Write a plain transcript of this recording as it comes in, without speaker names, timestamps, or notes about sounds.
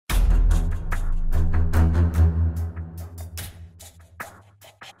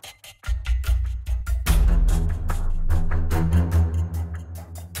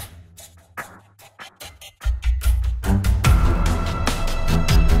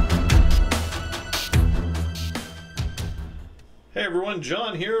everyone,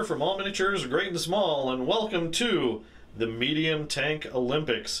 John here from All Miniatures Great and Small, and welcome to the Medium Tank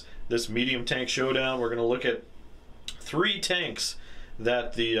Olympics. This Medium Tank Showdown, we're going to look at 3 tanks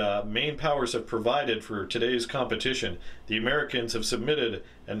that the main powers have provided for today's competition. The Americans have submitted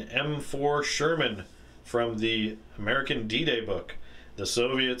an M4 Sherman from the American D-Day book. The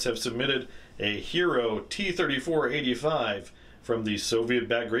Soviets have submitted a Hero T-34 from the Soviet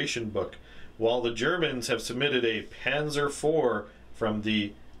Bagration book, while the Germans have submitted a Panzer IV from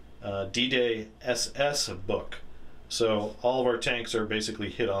the D-Day SS book. So all of our tanks are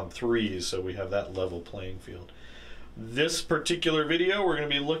basically hit on 3s, so we have that level playing field. This particular video, we're going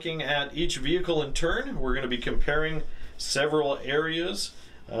to be looking at each vehicle in turn. We're going to be comparing several areas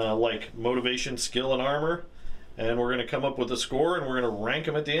like motivation, skill, and armor, and we're going to come up with a score and we're going to rank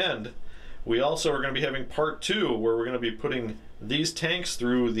them at the end. We also are going to be having part 2 where we're going to be putting these tanks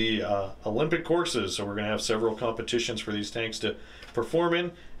through the Olympic courses. So we're going to have several competitions for these tanks to perform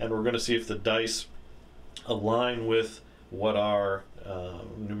in, and we're going to see if the dice align with what our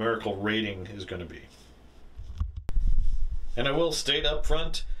numerical rating is going to be. And I will state up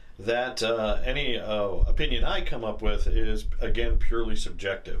front that any opinion I come up with is, again, purely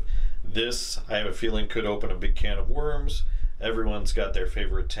subjective. This, I have a feeling, could open a big can of worms. Everyone's got their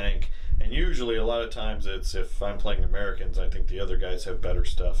favorite tank, and usually a lot of times it's, if I'm playing Americans, I think the other guys have better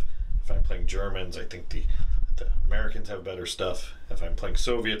stuff. If I'm playing Germans, I think the Americans have better stuff. If I'm playing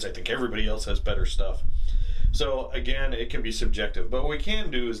Soviets, I think everybody else has better stuff. So again, it can be subjective, but what we can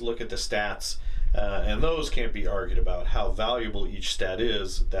do is look at the stats, and those can't be argued about. How valuable each stat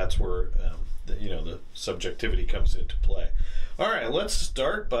is, that's where the subjectivity comes into play. All right, let's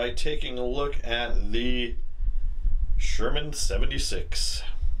start by taking a look at the Sherman 76.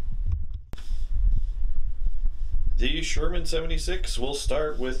 The Sherman 76, we'll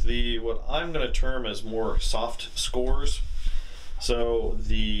start with what I'm going to term as more soft scores. So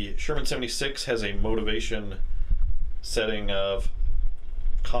the Sherman 76 has a motivation setting of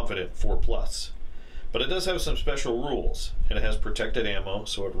confident 4+, but it does have some special rules. It has protected ammo,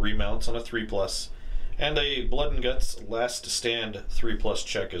 so it remounts on a 3+, and a blood and guts last stand 3+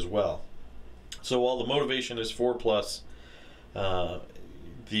 check as well. So while the motivation is 4+,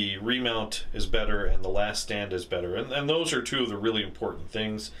 the remount is better and the last stand is better. And those are 2 of the really important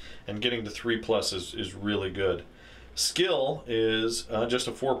things, and getting to 3+ is really good. Skill is just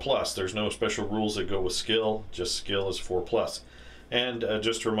a 4+. There's no special rules that go with skill, just skill is 4+. And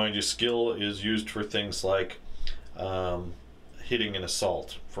just to remind you, skill is used for things like hitting an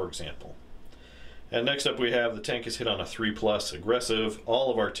assault, for example. And next up we have the tank is hit on a 3+ aggressive.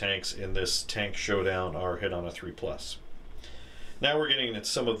 All of our tanks in this tank showdown are hit on a 3+. Now we're getting into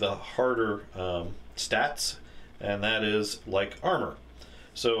some of the harder stats, and that is like armor.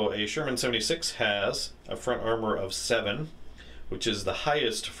 So a Sherman 76 has a front armor of 7, which is the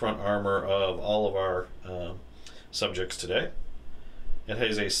highest front armor of all of our subjects today. It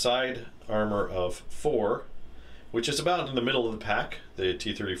has a side armor of 4, which is about in the middle of the pack. The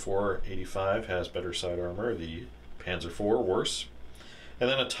T-34 has better side armor, the Panzer IV worse, and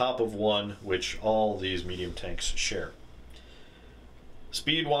then a top of 1, which all these medium tanks share.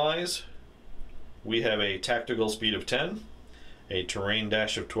 Speed-wise, we have a tactical speed of 10, a terrain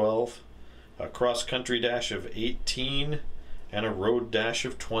dash of 12, a cross-country dash of 18, and a road dash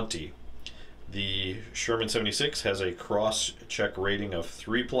of 20. The Sherman 76 has a cross-check rating of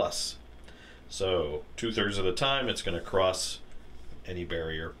 3+. So 2/3 of the time it's going to cross any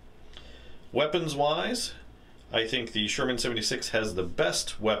barrier. Weapons-wise, I think the Sherman 76 has the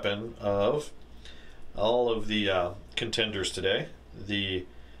best weapon of all of the contenders today. The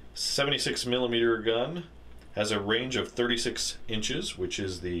 76mm gun has a range of 36 inches, which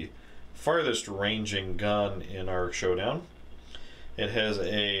is the farthest ranging gun in our showdown. It has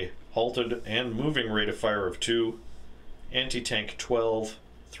a halted and moving rate of fire of 2, anti-tank 12,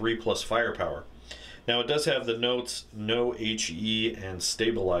 3+ firepower. Now it does have the notes no HE and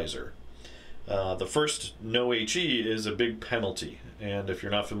stabilizer. The first no HE is a big penalty, and if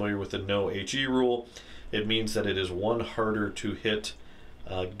you're not familiar with the no HE rule, it means that it is 1 harder to hit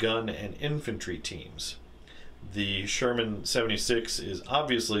gun and infantry teams. The Sherman 76 is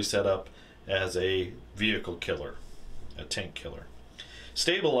obviously set up as a vehicle killer, a tank killer.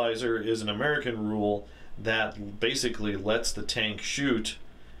 Stabilizer is an American rule that basically lets the tank shoot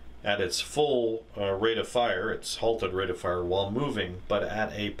at its full rate of fire, its halted rate of fire, while moving, but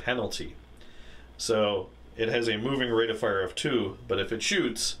at a penalty. So it has a moving rate of fire of 2, but if it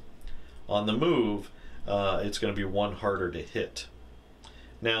shoots on the move, it's going to be 1 harder to hit.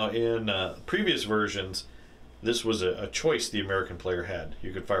 Now in previous versions, this was a choice the American player had.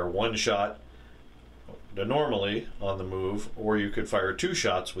 You could fire 1 shot normally on the move, or you could fire 2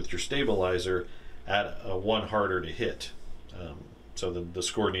 shots with your stabilizer at a 1 harder to hit. So the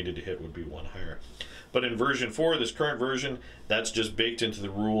score needed to hit would be 1 higher. But in version 4, this current version, that's just baked into the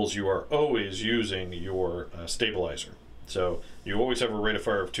rules. You are always using your stabilizer. So you always have a rate of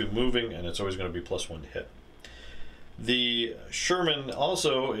fire of 2 moving, and it's always going to be +1 to hit. The Sherman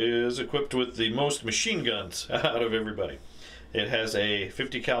also is equipped with the most machine guns out of everybody. It has a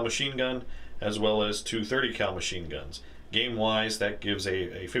 50 cal machine gun as well as 2 30 cal machine guns. Game-wise, that gives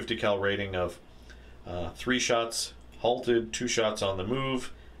a 50 cal rating of 3 shots halted, 2 shots on the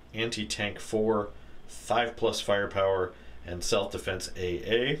move, anti-tank 4, 5+ firepower, and self-defense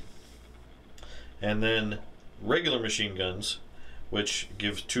AA. And then regular machine guns, which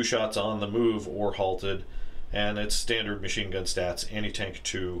give 2 shots on the move or halted, and its standard machine gun stats, anti-tank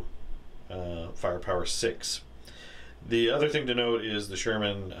 2, firepower 6. The other thing to note is the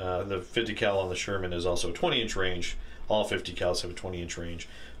Sherman, the 50 cal on the Sherman is also 20-inch range. All 50 cals have a 20-inch range,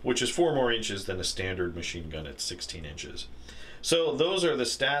 which is 4 more inches than a standard machine gun at 16 inches. So those are the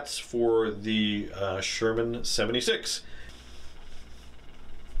stats for the Sherman 76.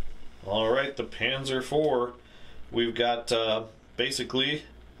 All right, the Panzer IV. We've got basically,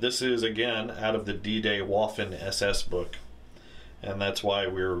 this is again out of the D-Day Waffen SS book, and that's why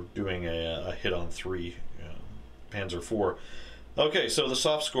we're doing a hit on 3 Panzer IV. Okay, so the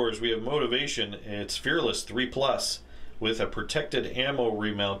soft scores, we have motivation. It's fearless 3+ with a protected ammo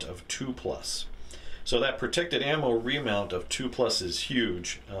remount of 2+. So that protected ammo remount of 2+ is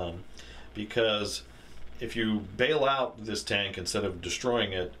huge, because if you bail out this tank instead of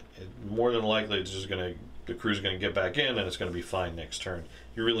destroying it, more than likely it's just the crew's going to get back in and it's going to be fine next turn.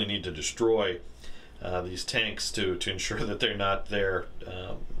 You really need to destroy these tanks to ensure that they're not there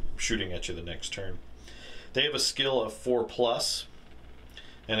shooting at you the next turn. They have a skill of 4+,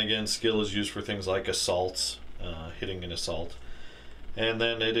 and again, skill is used for things like assaults, hitting an assault. And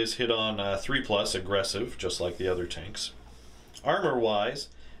then it is hit on 3+, aggressive, just like the other tanks. Armor-wise,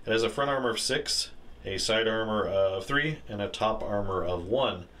 it has a front armor of 6, a side armor of 3, and a top armor of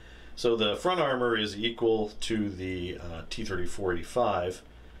 1. So the front armor is equal to the T-34-85.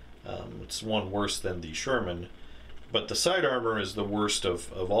 It's 1 worse than the Sherman, but the side armor is the worst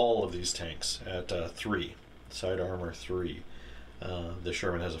of all of these tanks at 3. Side armor 3. The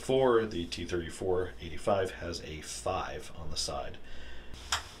Sherman has a 4, the T-34-85 has a 5 on the side.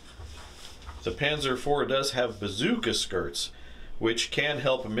 The Panzer IV does have bazooka skirts, which can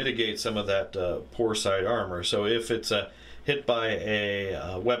help mitigate some of that poor side armor. So if it's hit by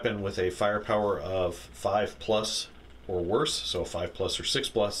a weapon with a firepower of 5+ or worse, so 5+ or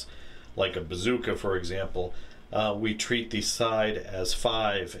 6+, like a bazooka for example, we treat the side as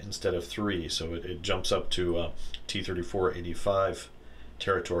 5 instead of 3, so it jumps up to T-34-85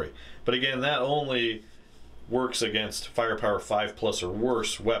 territory. But again, that only works against firepower 5+ or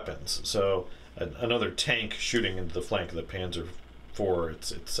worse weapons. So another tank shooting into the flank of the Panzer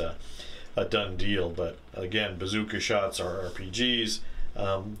IV, it's a done deal. But again, bazooka shots are RPGs.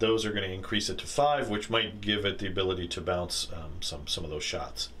 Those are going to increase it to 5, which might give it the ability to bounce some of those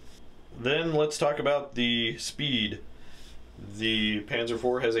shots. Then let's talk about the speed. The Panzer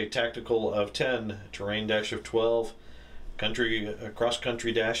IV has a tactical of 10, terrain dash of 12,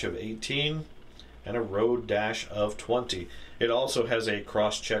 cross-country dash of 18, and a road dash of 20. It also has a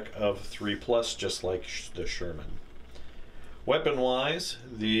cross-check of 3+, just like the Sherman. Weapon-wise,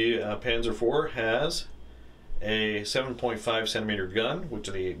 the Panzer IV has a 7.5 centimeter gun with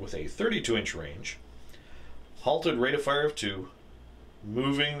a 32-inch range, halted rate of fire of 2,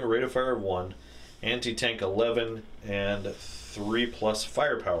 moving rate of fire of 1, anti-tank 11, and 3+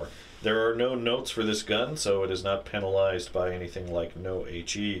 firepower. There are no notes for this gun, so it is not penalized by anything like no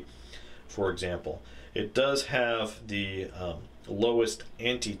HE, for example. It does have the lowest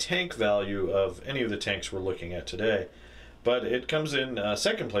anti-tank value of any of the tanks we're looking at today, but it comes in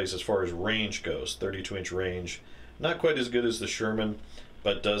second place as far as range goes, 32-inch range. Not quite as good as the Sherman,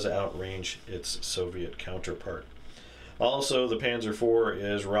 but does outrange its Soviet counterpart. Also, the Panzer IV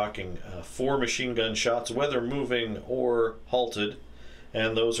is rocking 4 machine gun shots, whether moving or halted,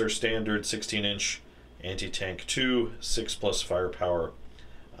 and those are standard 16-inch anti-tank 2, 6+ firepower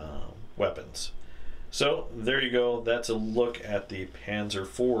weapons. So there you go. That's a look at the Panzer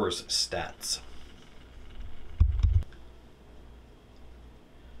IV's stats.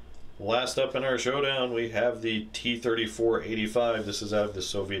 Last up in our showdown, we have the T-34-85. This is out of the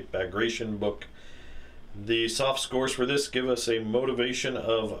Soviet Bagration book. The soft scores for this give us a motivation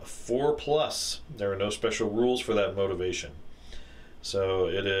of 4+. There are no special rules for that motivation. So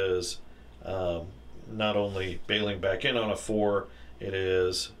it is not only bailing back in on a 4, it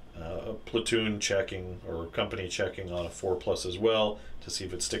is platoon checking or company checking on a 4+ as well to see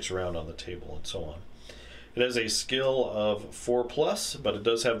if it sticks around on the table and so on. It has a skill of 4+, but it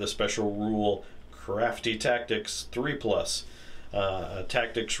does have the special rule Crafty Tactics 3+.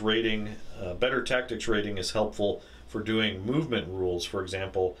 Tactics rating, better tactics rating is helpful for doing movement rules. For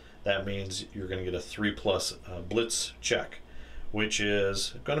example, that means you're going to get a 3+ blitz check, which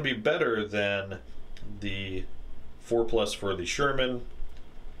is going to be better than the 4+ for the Sherman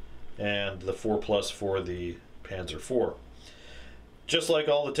and the 4+ for the Panzer IV. Just like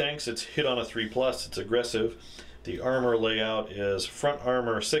all the tanks, it's hit on a 3+, it's aggressive. The armor layout is front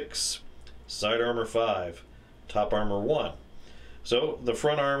armor 6, side armor 5, top armor 1. So the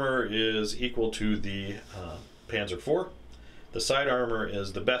front armor is equal to the Panzer IV. The side armor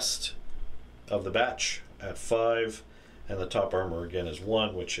is the best of the batch at 5, and the top armor again is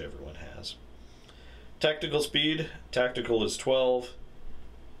 1, which everyone has. Tactical speed, tactical is 12,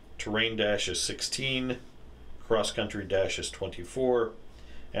 terrain dash is 16, cross country dash is 24,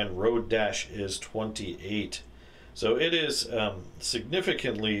 and road dash is 28. So it is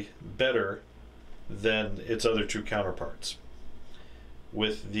significantly better than its other two counterparts.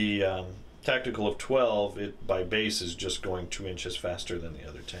 With the tactical of 12, it by base is just going 2 inches faster than the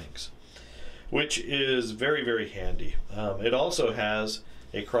other tanks, which is very, very handy. It also has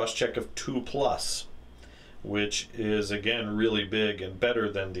a cross check of 2+, which is again really big and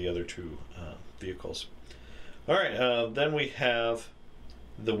better than the other two vehicles. All right, then we have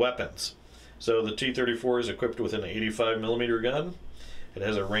the weapons. So the T-34 is equipped with an 85mm gun. It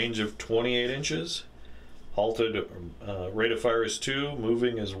has a range of 28 inches. Halted rate of fire is 2,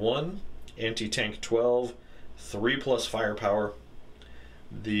 moving is 1, anti-tank 12, 3+ firepower.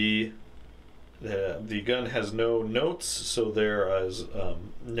 The gun has no notes, so there is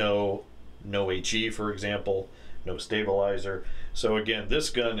no HE, for example, no stabilizer. So again, this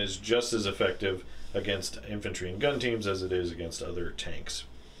gun is just as effective against infantry and gun teams as it is against other tanks.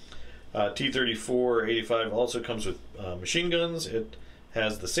 T-34 85 also comes with machine guns. It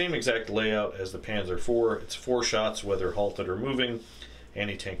has the same exact layout as the Panzer IV. It's 4 shots, whether halted or moving.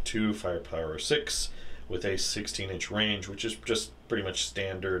 Anti-tank 2, firepower 6, with a 16-inch range, which is just pretty much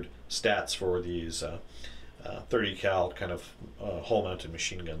standard stats for these 30 cal kind of hull-mounted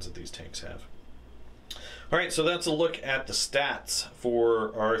machine guns that these tanks have. All right, so that's a look at the stats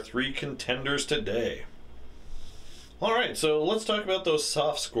for our 3 contenders today. All right, so let's talk about those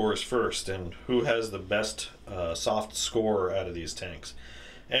soft scores first and who has the best soft score out of these tanks.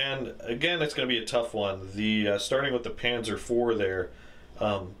 And again, it's going to be a tough one. The starting with the Panzer IV there,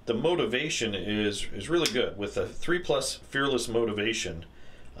 the motivation is really good. With a 3+ fearless motivation,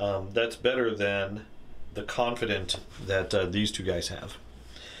 that's better than the confident that these two guys have.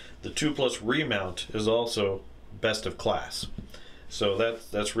 The 2+ remount is also best of class, so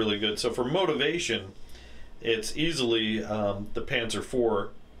that's really good. So for motivation, it's easily the Panzer IV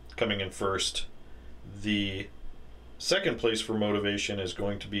coming in first. The second place for motivation is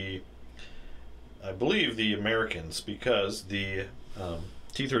going to be, I believe, the Americans, because the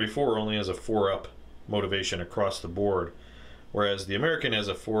T-34 only has a 4+ motivation across the board, whereas the American has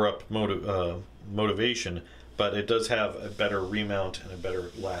a 4+ motivation, but it does have a better remount and a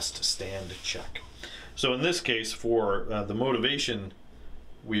better last stand check. So in this case, for the motivation,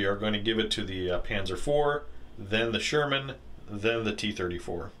 we are going to give it to the Panzer IV, then the Sherman, then the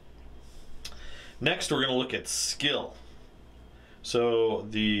T-34. Next, we're going to look at skill. So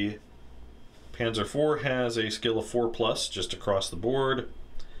the Panzer IV has a skill of 4+ just across the board.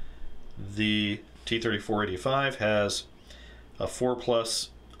 The T-34 85 has a 4+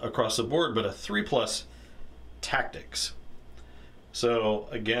 across the board, but a 3+ tactics. So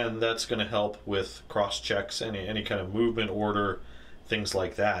again, that's going to help with cross checks, any kind of movement order, things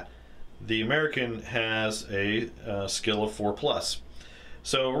like that. The American has a skill of 4+.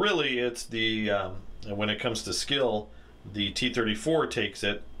 So really, it's the when it comes to skill, the T-34 takes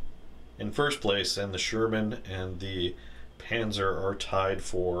it in first place, and the Sherman and the Panzer are tied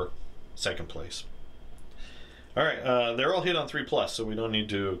for second place. All right, they're all hit on 3+, so we don't need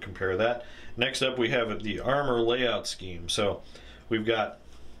to compare that. Next up, we have the armor layout scheme. So we've got,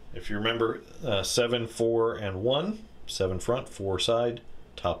 if you remember, 7, 4, and 1. 7 front, 4 side,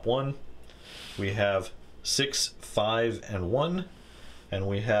 top 1. We have 6, 5, and 1. And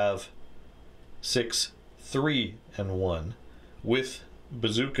we have 6, 3, and 1 with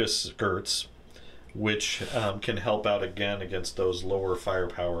bazooka skirts, which can help out again against those lower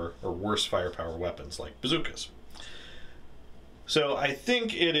firepower or worse firepower weapons like bazookas. So I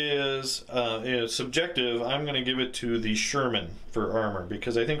think it is subjective. I'm going to give it to the Sherman for armor,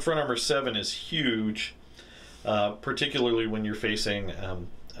 because I think front armor 7 is huge, particularly when you're facing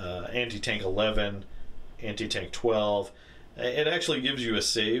anti-tank 11, anti-tank 12. It actually gives you a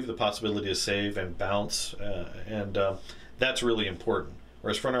save, the possibility to save and bounce, and that's really important.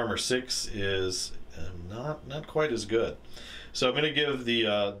 Whereas front armor 6 is not quite as good. So I'm going to give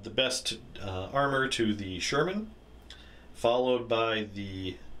the best armor to the Sherman, followed by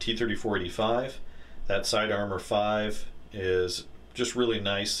the T-34-85. That side armor 5 is just really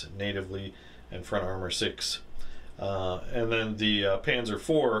nice natively, and front armor 6. And then the Panzer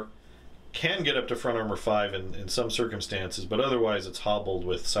IV can get up to front armor 5 in some circumstances, but otherwise it's hobbled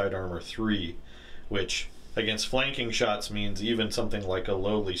with side armor 3, which against flanking shots means even something like a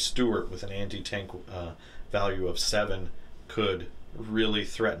lowly Stuart with an anti-tank value of 7 could really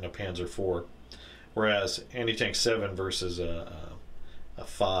threaten a Panzer IV. Whereas anti-tank 7 versus a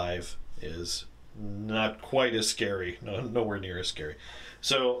 5 is not quite as scary, nowhere near as scary.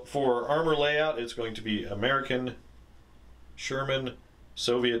 So for armor layout, it's going to be American, Sherman,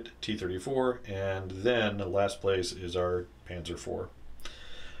 Soviet T-34, and then the last place is our Panzer IV. All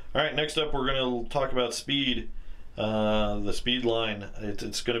right, next up we're going to talk about speed. The speed line,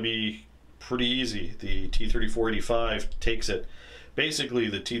 it's going to be pretty easy. The T-34-85 takes it. Basically,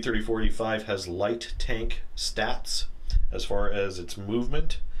 the T-34-85 has light tank stats as far as its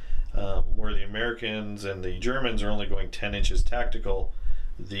movement, where the Americans and the Germans are only going 10 inches tactical.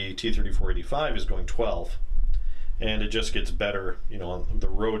 The T-34-85 is going 12. And it just gets better. You know, the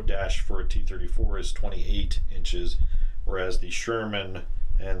road dash for a T-34 is 28 inches, whereas the Sherman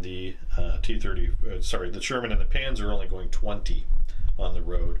and the the Sherman and the Panzer are only going 20 on the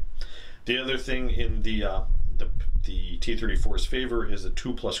road. The other thing in the T-34's favor is a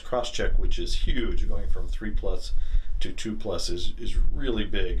 2+ cross-check, which is huge. Going from 3+ to 2+ is really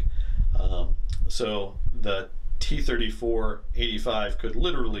big. So the T-34-85 could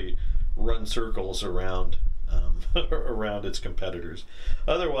literally run circles around around its competitors.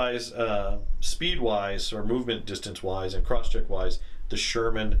 Otherwise, speed-wise or movement distance-wise and cross-check-wise, the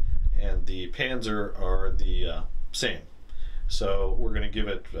Sherman and the Panzer are the same. So we're going to give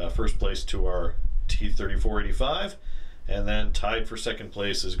it first place to our T-34-85, and then tied for second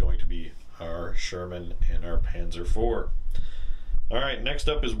place is going to be our Sherman and our Panzer IV. All right, next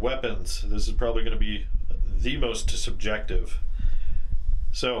up is weapons. This is probably going to be the most subjective.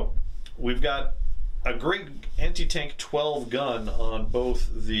 So we've got a great anti-tank 12 gun on both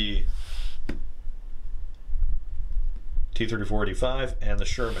the T-34-85 and the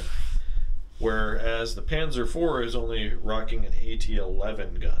Sherman, whereas the Panzer IV is only rocking an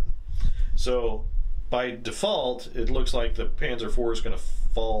AT-11 gun. So by default, it looks like the Panzer IV is going to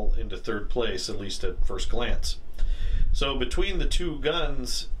fall into third place, at least at first glance. So between the two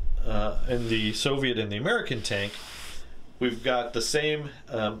guns in the Soviet and the American tank, we've got the same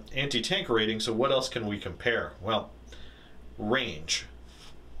anti-tank rating, so what else can we compare? Well, range.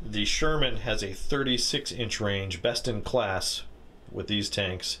 The Sherman has a 36-inch range, best in class with these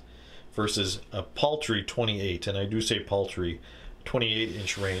tanks, versus a paltry 28, and I do say paltry,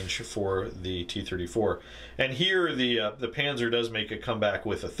 28-inch range for the T-34. And here the Panzer does make a comeback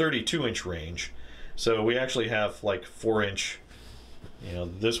with a 32-inch range, so we actually have like 4-inch, you know,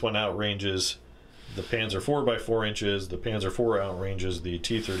 this one outranges the Panzer IV by 4 inches, the Panzer IV outranges the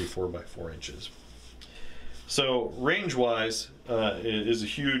T-34 by 4 inches. So range-wise is a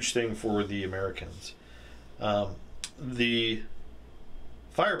huge thing for the Americans. The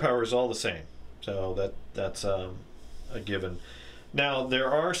firepower is all the same, so that's a given. Now there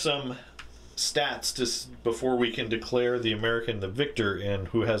are some stats before we can declare the American the victor in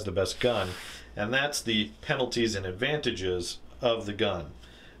who has the best gun, and that's the penalties and advantages of the gun.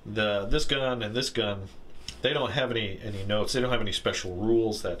 This gun and this gun, they don't have any notes, they don't have any special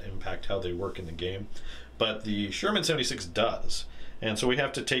rules that impact how they work in the game, but the Sherman 76 does, and so we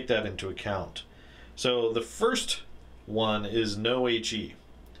have to take that into account. So the first one is no HE,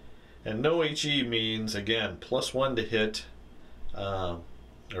 and no HE means, again, +1 to hit, or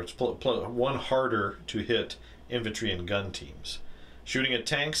it's +1 harder to hit infantry and gun teams. Shooting at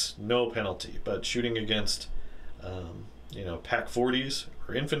tanks, no penalty, but shooting against you know, Pack 40s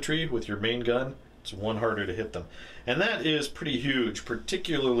or infantry with your main gun, it's 1 harder to hit them. And that is pretty huge,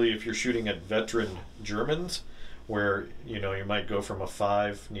 particularly if you're shooting at veteran Germans, where, you know, you might go from a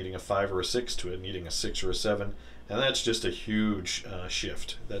 5, needing a 5 or a 6, to it needing a 6 or a 7, and that's just a huge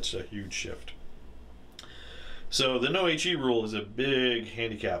shift. That's a huge shift. So the no HE rule is a big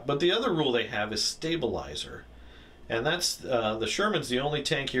handicap, but the other rule they have is stabilizer. And that's, the Sherman's the only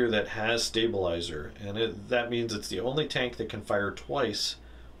tank here that has stabilizer, and that means it's the only tank that can fire twice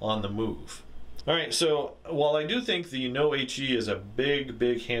on the move. Alright, so while I do think the no HE is a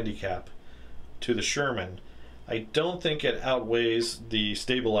big handicap to the Sherman, I don't think it outweighs the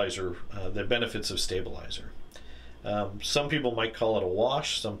stabilizer, the benefits of stabilizer. Some people might call it a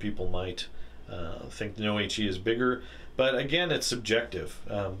wash, some people might think no HE is bigger, but again, it's subjective.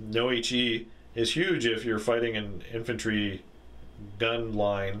 No HE is huge if you're fighting an infantry gun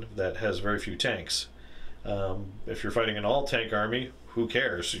line that has very few tanks. If you're fighting an all-tank army, who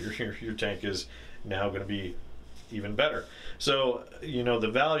cares? Your tank is now going to be even better. So, you know, the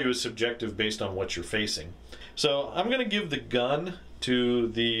value is subjective based on what you're facing. So I'm going to give the gun to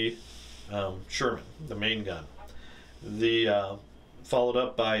the Sherman, the main gun. The followed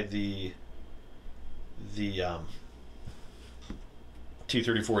up by the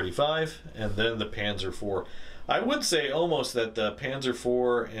T-34-85, and then the Panzer IV. I would say almost that the Panzer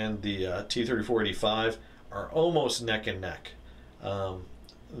IV and the T-34-85 are almost neck and neck.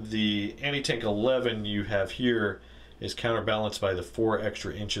 The anti-tank 11 you have here is counterbalanced by the 4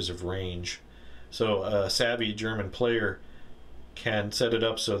 extra inches of range. So a savvy German player can set it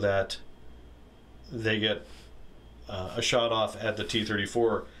up so that they get a shot off at the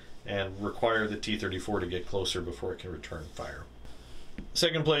T-34 and require the T-34 to get closer before it can return fire.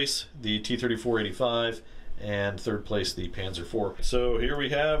 Second place, the T-34-85, and third place, the Panzer IV. So here we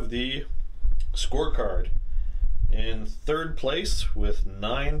have the scorecard. In third place with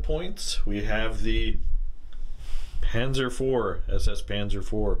 9 points, we have the Panzer IV, SS Panzer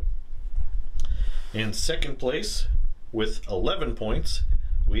IV. In second place with 11 points,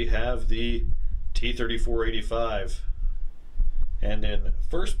 we have the T-34-85. And in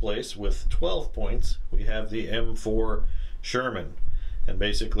first place with 12 points, we have the M4 Sherman. And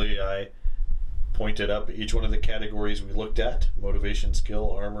basically I pointed up each one of the categories we looked at: motivation, skill,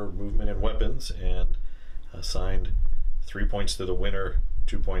 armor, movement, and weapons, and assigned 3 points to the winner,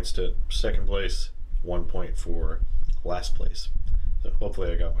 2 points to second place, 1 point for last place. So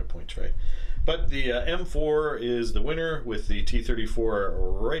hopefully I got my points right. But the M4 is the winner, with the T-34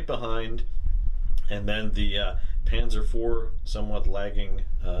 right behind, and then the Panzer IV somewhat lagging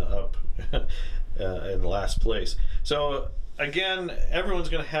up in last place. So again, everyone's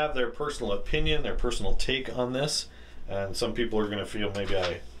going to have their personal opinion, their personal take on this, and some people are going to feel maybe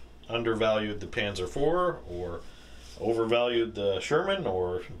I undervalued the Panzer IV, or overvalued the Sherman,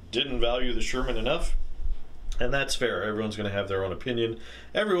 or didn't value the Sherman enough. And that's fair. Everyone's going to have their own opinion.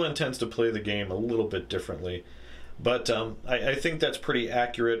 Everyone tends to play the game a little bit differently. But I think that's pretty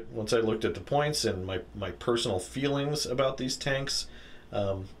accurate. Once I looked at the points and my personal feelings about these tanks,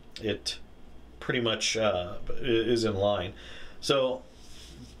 it pretty much is in line. So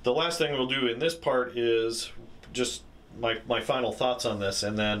the last thing we'll do in this part is just my final thoughts on this,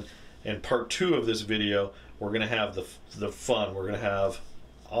 and then in part 2 of this video we're going to have the fun. We're going to have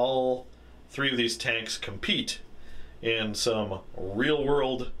all 3 of these tanks compete in some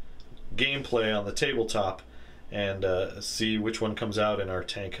real-world gameplay on the tabletop, and see which one comes out in our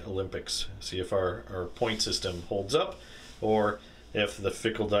tank Olympics. See if our point system holds up, or if the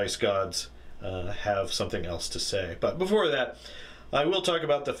fickle dice gods have something else to say. But before that, I will talk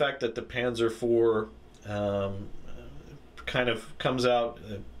about the fact that the Panzer IV kind of comes out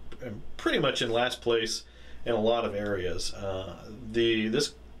pretty much in last place in a lot of areas.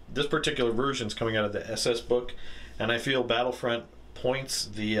 This particular version is coming out of the SS book, and I feel Battlefront points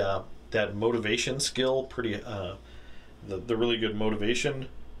that motivation skill pretty the really good motivation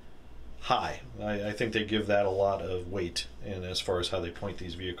high. I think they give that a lot of weight in as far as how they point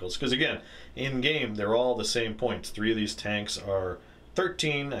these vehicles, because again, in game they're all the same points. 3 of these tanks are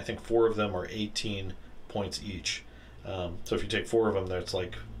 13, I think 4 of them are 18 points each. So if you take 4 of them, that's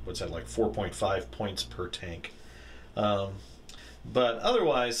like, what's that, like 4.5 points per tank. But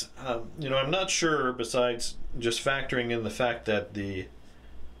otherwise, you know, I'm not sure, besides just factoring in the fact that the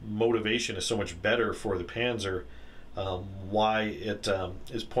motivation is so much better for the Panzer, why it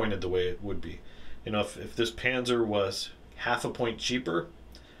is pointed the way it would be. You know, if this Panzer was half a point cheaper,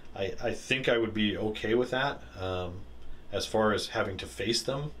 I think I would be okay with that, as far as having to face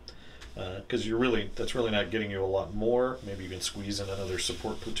them, because that's really not getting you a lot more. Maybe you can squeeze in another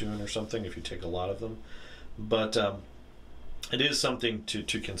support platoon or something if you take a lot of them, but it is something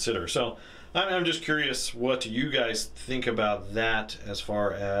to consider. So I'm just curious what you guys think about that as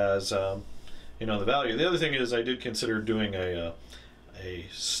far as you know, the value. The other thing is, I did consider doing a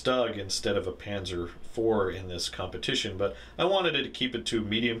Stug instead of a Panzer IV in this competition, but I wanted to keep it to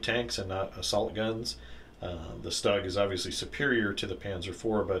medium tanks and not assault guns. The Stug is obviously superior to the Panzer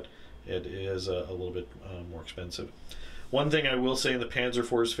IV, but it is a little bit more expensive. One thing I will say in the Panzer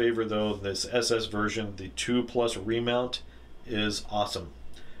IV's favor, though, this SS version, the 2+ remount is awesome.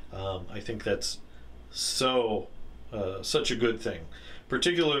 I think that's such a good thing,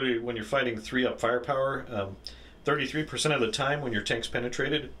 particularly when you're fighting 3-up firepower. 33% of the time when your tank's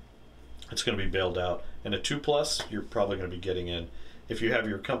penetrated, it's going to be bailed out. And a 2+, you're probably going to be getting in. If you have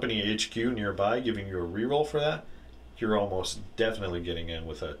your company HQ nearby giving you a reroll for that, you're almost definitely getting in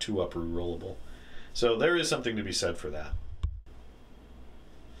with a 2-up rerollable. So there is something to be said for that.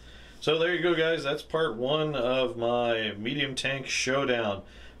 So there you go, guys. That's part 1 of my medium tank showdown.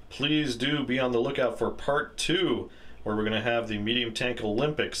 Please do be on the lookout for part 2, where we're going to have the medium tank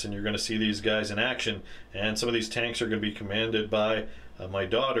Olympics, and you're going to see these guys in action. And some of these tanks are going to be commanded by my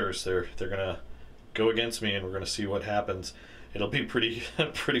daughters. They're going to go against me, and we're going to see what happens. It'll be pretty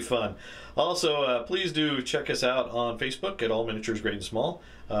fun. Also, please do check us out on Facebook at All Miniatures Great and Small.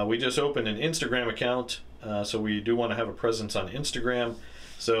 We just opened an Instagram account, so we do want to have a presence on Instagram.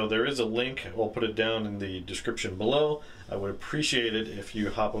 So there is a link. I'll put it down in the description below. I would appreciate it if you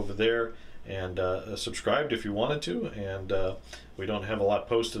hop over there and subscribed if you wanted to. And we don't have a lot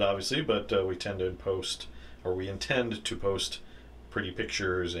posted, obviously, but we tend to post, or we intend to post, pretty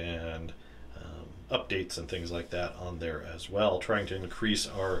pictures and updates and things like that on there as well, trying to increase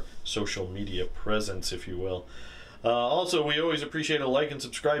our social media presence, if you will. Also, we always appreciate a like and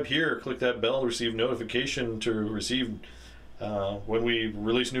subscribe here. Click that bell to receive notification to receive when we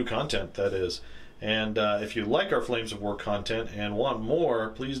release new content, that is. And if you like our Flames of War content and want more,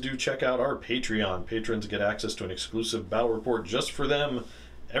 please do check out our Patreon. Patrons get access to an exclusive battle report just for them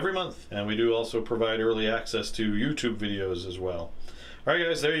every month. And we do also provide early access to YouTube videos as well. Alright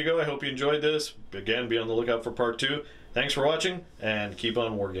guys, there you go. I hope you enjoyed this. Again, be on the lookout for part 2. Thanks for watching, and keep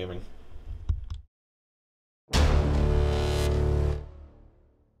on wargaming.